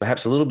market is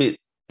perhaps a little bit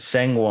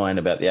sanguine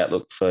about the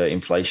outlook for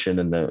inflation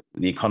and the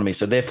economy.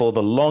 So therefore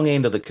the long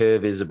end of the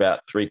curve is about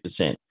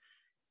 3%.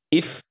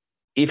 If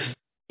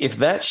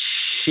that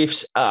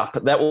shifts up,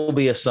 that will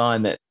be a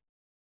sign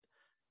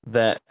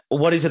that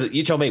what is it?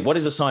 You tell me, what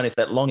is a sign if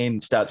that long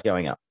end starts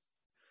going up?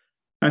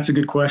 That's a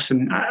good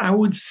question. I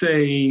would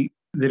say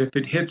that if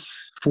it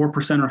hits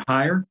 4% or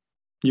higher,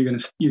 you're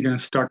gonna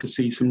start to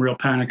see some real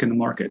panic in the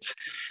markets.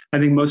 I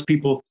think most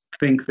people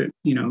think that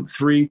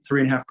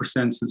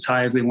 3.5% is as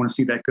high as they want to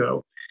see that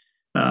go.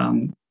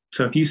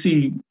 So if you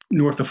see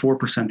north of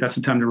 4%, that's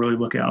the time to really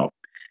look out.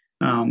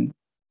 And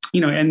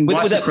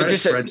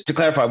just to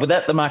clarify, would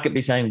that the market be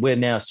saying we're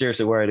now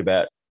seriously worried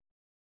about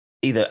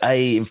either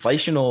A,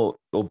 inflation, or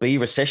B,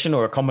 recession,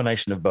 or a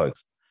combination of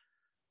both?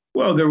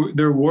 Well,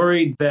 they're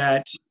worried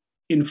that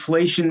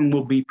inflation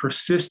will be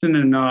persistent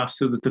enough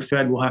so that the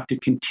Fed will have to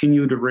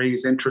continue to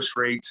raise interest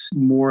rates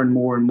more and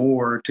more and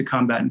more to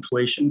combat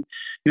inflation.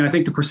 I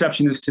think the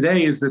perception is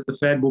today is that the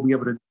Fed will be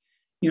able to,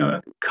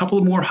 a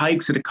couple more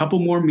hikes at a couple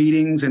more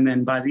meetings, and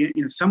then by the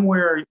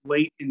somewhere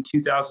late in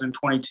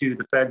 2022,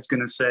 the Fed's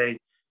going to say,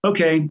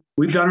 okay,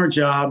 we've done our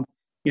job.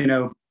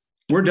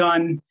 We're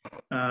done.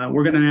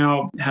 We're going to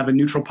now have a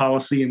neutral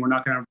policy, and we're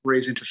not going to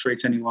raise interest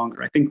rates any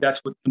longer. I think that's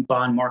what the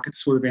bond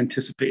market's sort of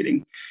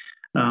anticipating.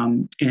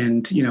 When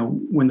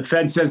the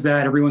Fed says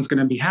that, everyone's going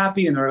to be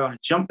happy and they're going to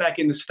jump back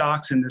into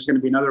stocks, and there's going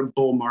to be another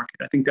bull market.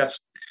 I think that's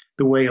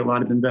the way a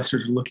lot of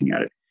investors are looking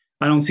at it.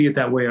 I don't see it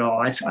that way at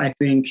all. I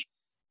think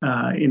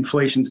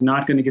inflation's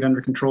not going to get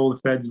under control.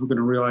 The Fed's going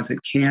to realize it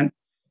can't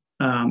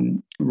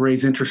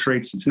raise interest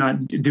rates. It's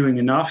not doing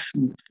enough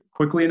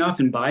quickly enough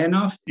and buy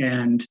enough.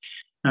 And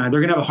they're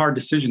going to have a hard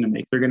decision to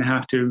make. They're going to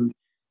have to,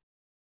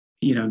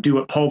 do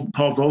what Paul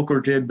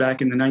Volcker did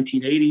back in the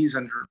 1980s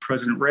under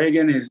President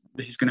Reagan.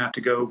 He's going to have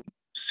to go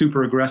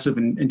super aggressive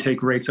and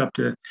take rates up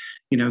to,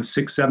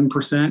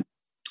 6-7%.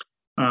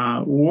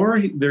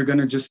 Or they're going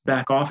to just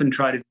back off and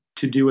try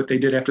to do what they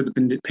did after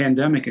the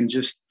pandemic and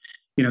just,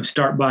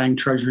 start buying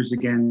treasuries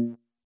again,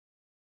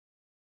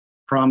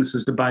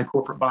 promises to buy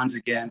corporate bonds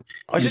again.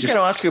 I was just going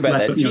to ask you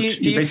about that. Do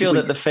you feel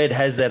that the Fed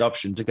has that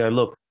option to go,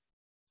 look,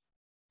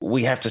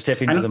 we have to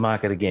step into the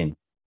market again?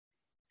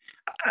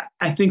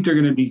 I think they're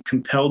going to be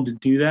compelled to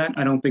do that.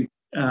 I don't think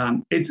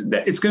it's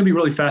going to be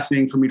really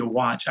fascinating for me to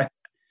watch.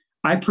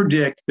 I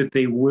predict that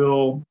they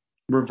will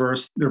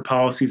reverse their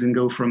policies and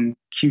go from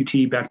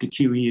QT back to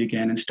QE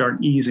again and start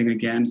easing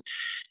again.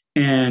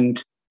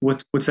 And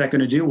what's that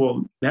going to do?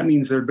 Well, that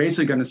means they're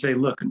basically going to say,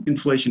 look,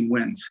 inflation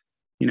wins,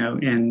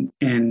 and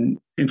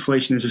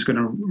inflation is just going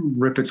to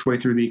rip its way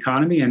through the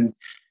economy. And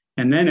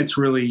then it's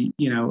really,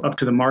 up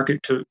to the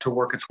market to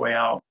work its way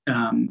out.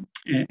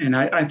 And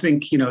I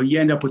think, you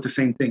end up with the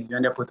same thing. You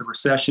end up with a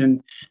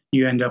recession.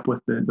 You end up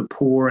with the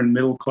poor and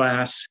middle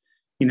class,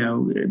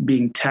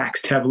 being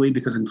taxed heavily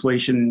because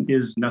inflation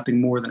is nothing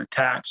more than a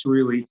tax,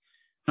 really.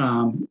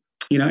 And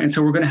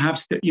so we're going to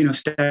have,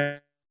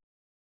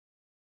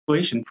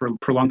 inflation for a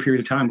prolonged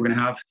period of time. We're going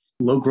to have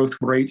low growth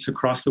rates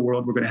across the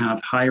world. We're going to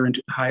have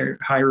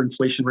higher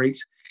inflation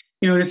rates.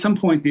 At some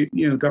point, the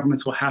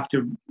governments will have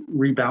to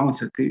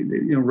rebalance it.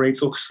 The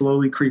rates will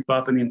slowly creep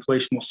up, and the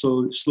inflation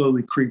will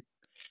slowly creep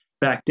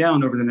back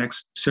down over the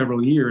next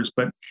several years.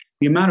 But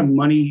the amount of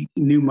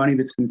new money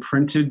that's been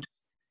printed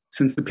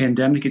since the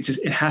pandemic,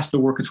 it has to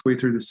work its way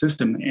through the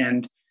system,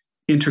 and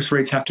interest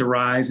rates have to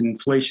rise, and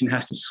inflation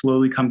has to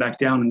slowly come back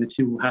down, and the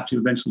two will have to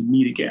eventually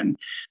meet again.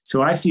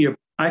 So I see at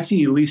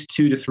least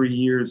 2 to 3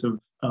 years of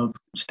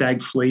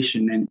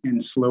stagflation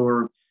and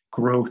slower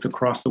growth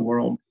across the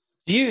world.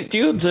 Do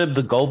you observe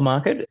the gold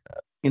market?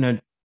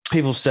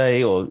 People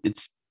say, or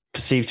it's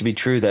perceived to be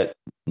true, that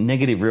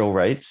negative real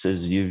rates,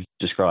 as you've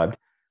described,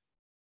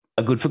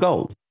 are good for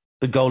gold,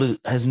 but gold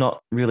has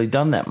not really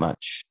done that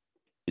much.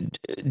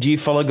 Do you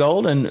follow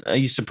gold, and are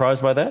you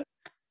surprised by that?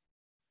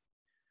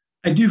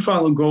 I do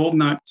follow gold,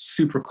 not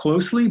super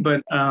closely,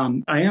 but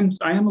I am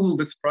a little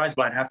bit surprised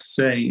by it, I have to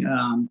say.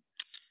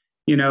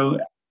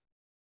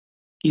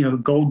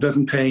 Gold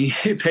doesn't pay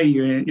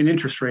you an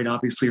interest rate,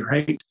 obviously,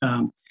 right?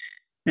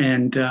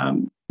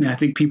 I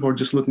think people are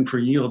just looking for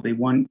yield. They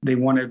want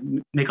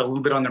to make a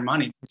little bit on their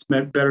money. It's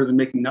better than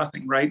making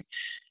nothing, right?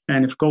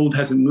 And if gold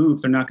hasn't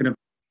moved, they're not going to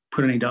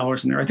put any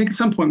dollars in there. I think at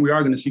some point we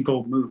are going to see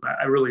gold move.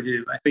 I really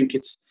do. I think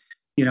it's,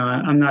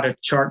 I'm not a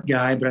chart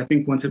guy, but I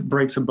think once it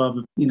breaks above,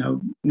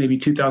 maybe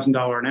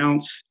 $2,000 an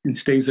ounce and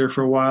stays there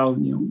for a while,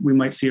 we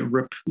might see it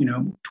rip,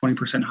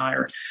 20%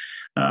 higher.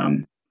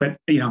 But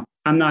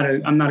I'm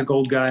not a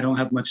gold guy. I don't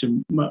have much of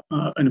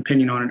an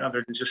opinion on it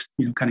other than just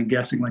kind of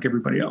guessing like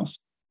everybody else.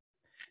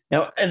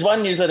 Now, as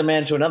one newsletter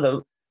man to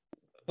another,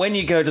 when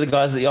you go to the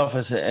guys at the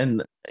office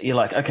and you're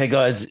like, okay,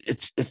 guys,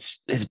 it's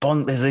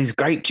bond. There's these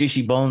great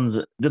juicy bonds.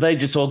 Do they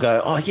just all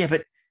go, oh yeah,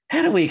 but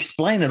how do we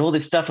explain it? All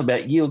this stuff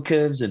about yield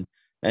curves and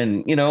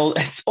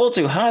it's all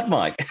too hard,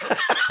 Mike.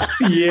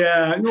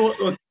 Yeah,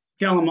 well,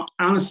 Callum,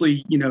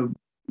 honestly,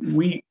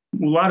 a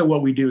lot of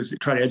what we do is to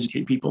try to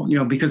educate people,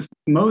 because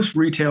most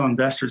retail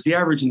investors, the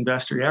average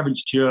investor, the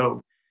average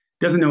Joe,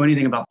 doesn't know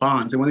anything about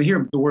bonds. And when they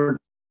hear the word,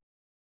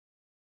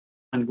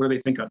 and what do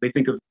they think of? They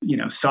think of,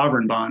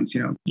 sovereign bonds,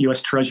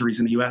 U.S. treasuries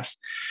in the U.S.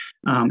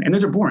 And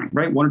those are boring,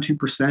 right? 1 or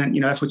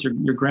 2%, that's what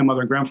your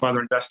grandmother and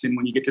grandfather invest in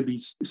when you get to be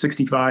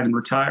 65 and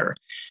retire.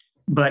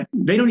 But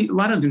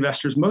most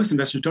investors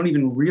don't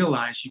even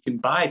realize you can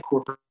buy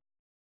corporate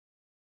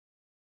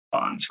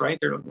bonds, right?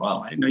 They're like,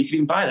 wow, I didn't know you could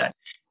even buy that.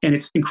 And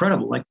it's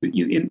incredible. Like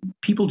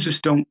people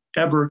just don't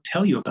ever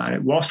tell you about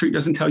it. Wall Street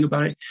doesn't tell you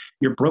about it.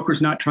 Your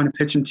broker's not trying to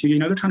pitch them to you.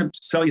 They're trying to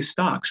sell you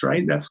stocks,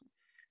 right?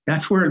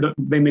 That's where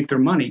they make their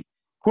money.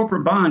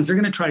 Corporate bonds, they're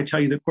going to try to tell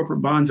you that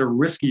corporate bonds are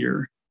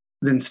riskier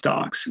than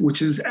stocks,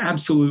 which is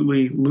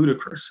absolutely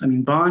ludicrous. I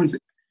mean, bonds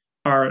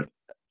are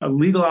a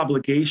legal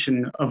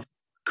obligation of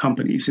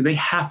companies. So they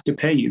have to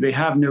pay you. They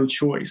have no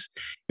choice.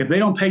 If they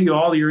don't pay you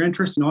all your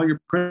interest and all your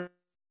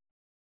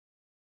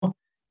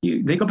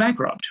they go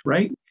bankrupt,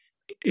 right?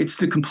 It's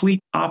the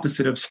complete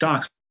opposite of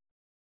stocks.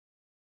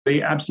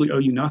 They absolutely owe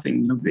you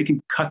nothing. They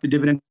can cut the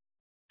dividend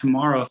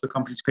tomorrow if the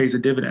company pays a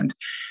dividend.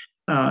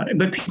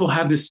 But people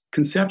have this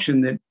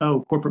conception that,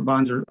 corporate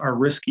bonds are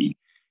risky.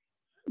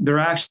 They're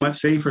actually much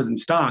safer than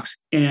stocks.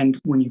 And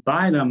when you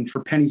buy them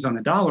for pennies on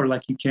the dollar,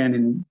 like you can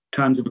in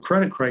times of a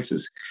credit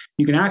crisis,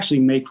 you can actually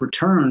make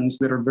returns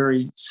that are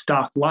very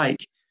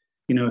stock-like.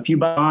 If you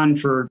buy a bond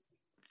for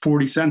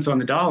 40 cents on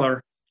the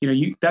dollar,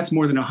 that's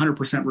more than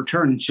 100%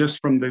 return just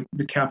from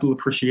the capital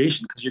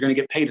appreciation, because you're going to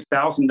get paid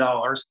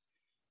 $1,000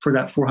 for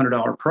that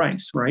 $400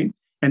 price, right?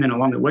 And then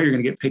along the way, you're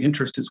going to get paid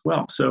interest as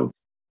well. So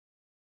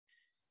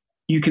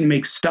you can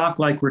make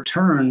stock-like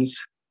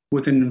returns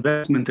with an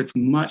investment that's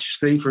much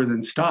safer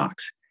than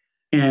stocks.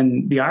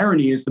 And the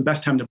irony is the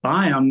best time to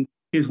buy them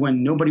is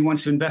when nobody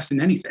wants to invest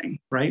in anything,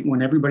 right?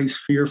 When everybody's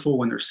fearful,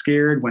 when they're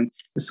scared, when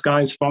the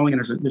sky is falling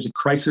and there's a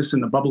crisis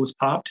and the bubble is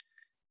popped.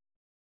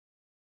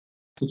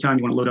 The time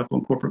you want to load up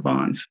on corporate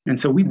bonds. And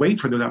so we wait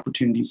for those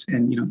opportunities.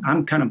 And,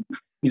 I'm kind of,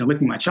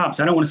 licking my chops.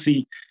 I don't want to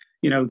see,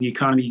 the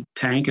economy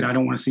tank, and I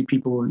don't want to see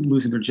people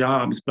losing their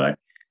jobs. But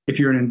if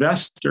you're an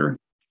investor,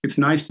 it's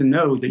nice to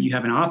know that you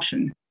have an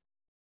option.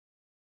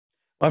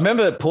 I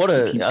remember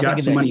Porter, if you've got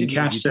some money in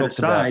cash set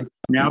aside,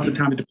 now's the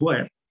time to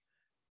deploy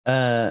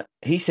it.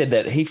 He said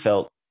that he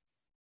felt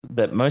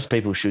that most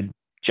people should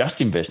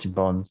just invest in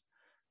bonds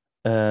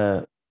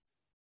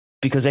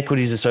because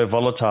equities are so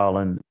volatile.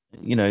 And,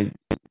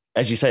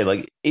 as you say,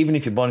 like even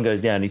if your bond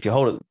goes down, if you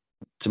hold it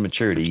to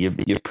maturity,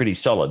 you're pretty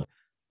solid.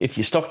 if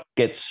your stock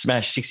gets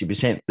smashed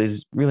 60%,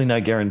 there's really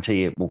no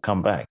guarantee it will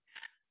come back.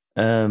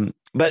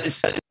 But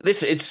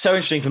it's so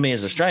interesting for me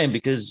as an Australian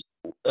because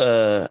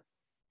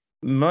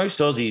most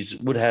Aussies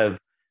would have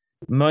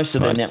most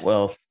of their net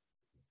wealth,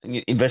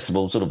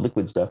 investable sort of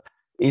liquid stuff,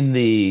 in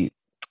the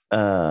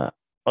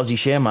Aussie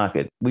share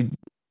market.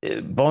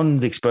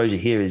 Bond exposure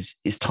here is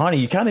tiny.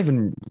 You can't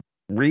even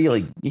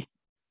really.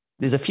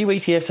 There's a few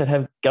ETFs that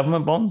have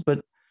government bonds,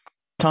 but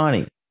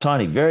tiny,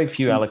 very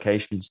few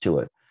allocations to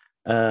it.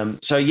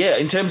 So yeah,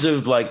 in terms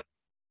of like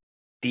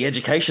the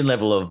education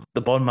level of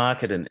the bond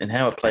market and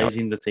how it plays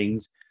into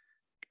things,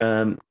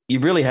 you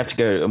really have to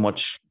go and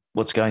watch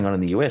what's going on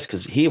in the US,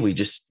 because here we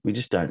just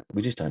don't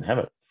have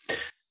it.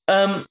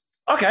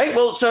 Okay,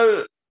 well,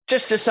 so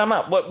just to sum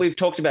up what we've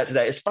talked about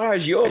today, as far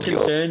as you're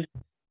concerned,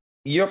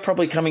 you're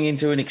probably coming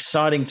into an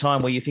exciting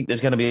time where you think there's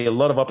going to be a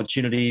lot of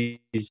opportunities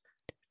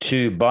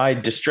to buy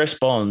distressed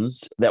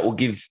bonds that will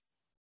give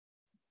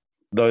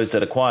those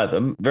that acquire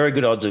them very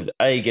good odds of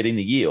A, getting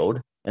the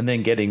yield, and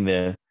then getting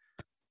the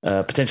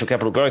potential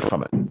capital growth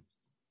from it.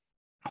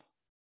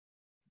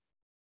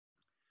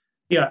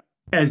 Yeah,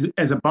 as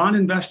a bond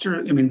investor,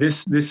 I mean,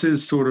 this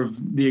is sort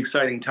of the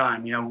exciting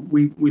time. You know,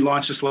 we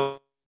launched this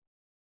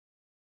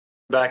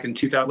back in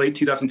late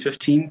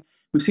 2015.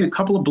 We've seen a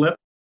couple of blips.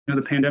 You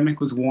know, the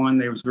pandemic was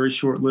one. It was very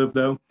short-lived,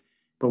 though.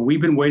 But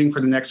we've been waiting for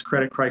the next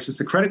credit crisis.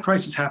 The credit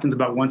crisis happens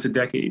about once a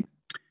decade.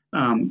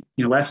 You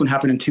know, last one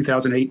happened in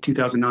 2008,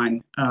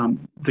 2009.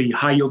 The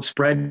high-yield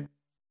spread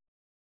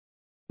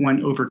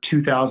went over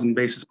 2,000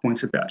 basis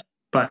points at that.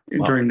 But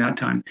during that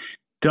time,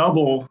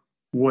 double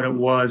what it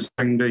was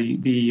during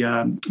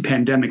the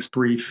pandemic's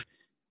brief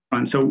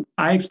run. So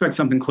I expect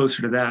something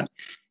closer to that.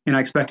 And I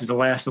expect it to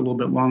last a little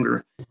bit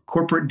longer.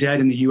 Corporate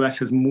debt in the U.S.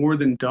 has more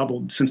than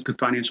doubled since the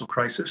financial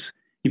crisis.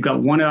 You've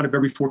got 1 out of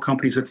every 4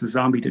 companies that's a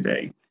zombie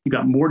today. You've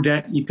got more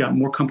debt. You've got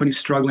more companies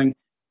struggling.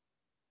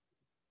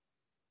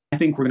 I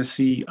think we're going to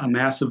see a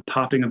massive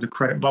popping of the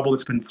credit bubble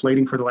that's been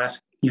inflating for the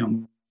last,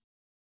 more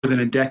than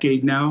a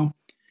decade now.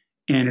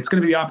 And it's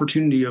going to be the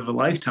opportunity of a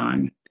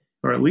lifetime,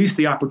 or at least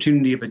the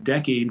opportunity of a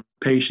decade for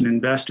patient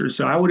investors.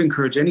 So I would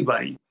encourage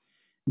anybody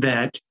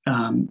that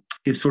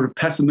is sort of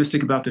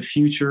pessimistic about the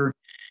future,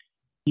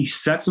 you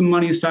set some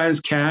money aside as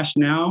cash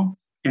now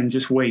and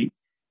just wait.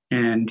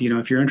 And,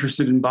 if you're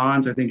interested in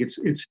bonds, I think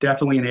it's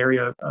definitely an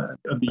area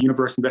of the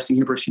investing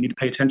universe you need to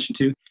pay attention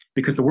to,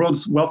 because the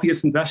world's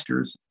wealthiest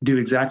investors do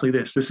exactly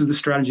this. This is the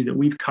strategy that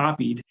we've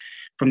copied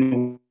from the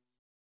world's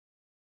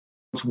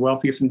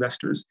wealthiest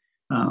investors.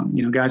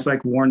 Guys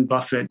like Warren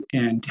Buffett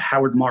and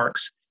Howard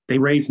Marks, they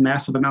raise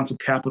massive amounts of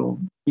capital,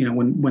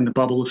 when the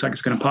bubble looks like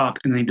it's going to pop,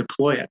 and they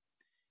deploy it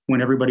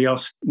when everybody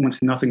else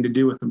wants nothing to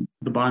do with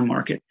the bond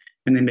market.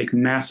 And they make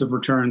massive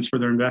returns for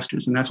their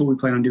investors. And that's what we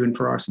plan on doing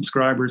for our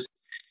subscribers.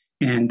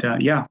 And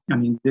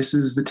this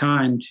is the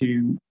time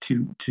to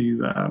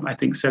I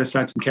think, set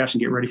aside some cash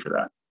and get ready for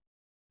that.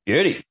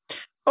 Beauty.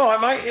 All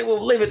right, mate.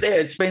 We'll leave it there.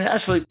 It's been an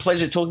absolute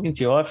pleasure talking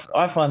to you.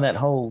 I find that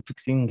whole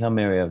fixed income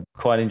area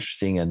quite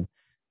interesting. And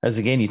as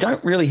again, you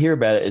don't really hear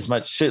about it as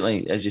much,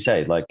 certainly, as you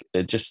say, like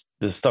just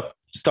the stock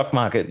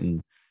market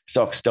and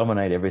stocks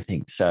dominate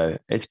everything. So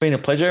it's been a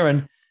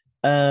pleasure,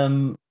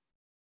 and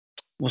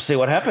we'll see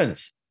what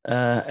happens.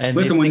 And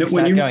listen, when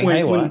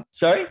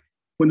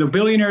the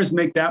billionaires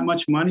make that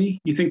much money,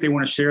 you think they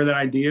want to share that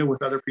idea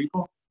with other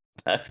people?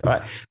 That's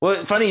right.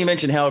 Well, funny you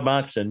mentioned Howard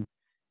Marks and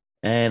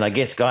I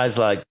guess guys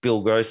like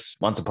Bill Gross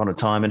once upon a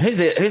time. And who's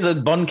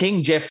the bond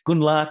king, Jeff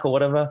Gundlach or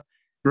whatever?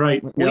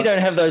 Right. We don't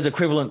have those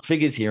equivalent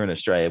figures here in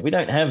Australia. We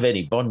don't have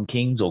any bond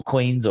kings or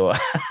queens, or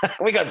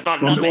we got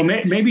bond. Well,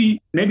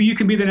 maybe you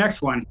can be the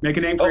next one. Make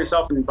a name for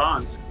yourself in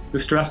bonds,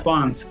 distressed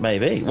bonds.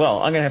 Maybe. Well,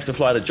 I'm going to have to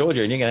fly to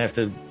Georgia, and you're going to have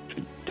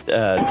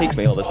to teach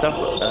me all this stuff.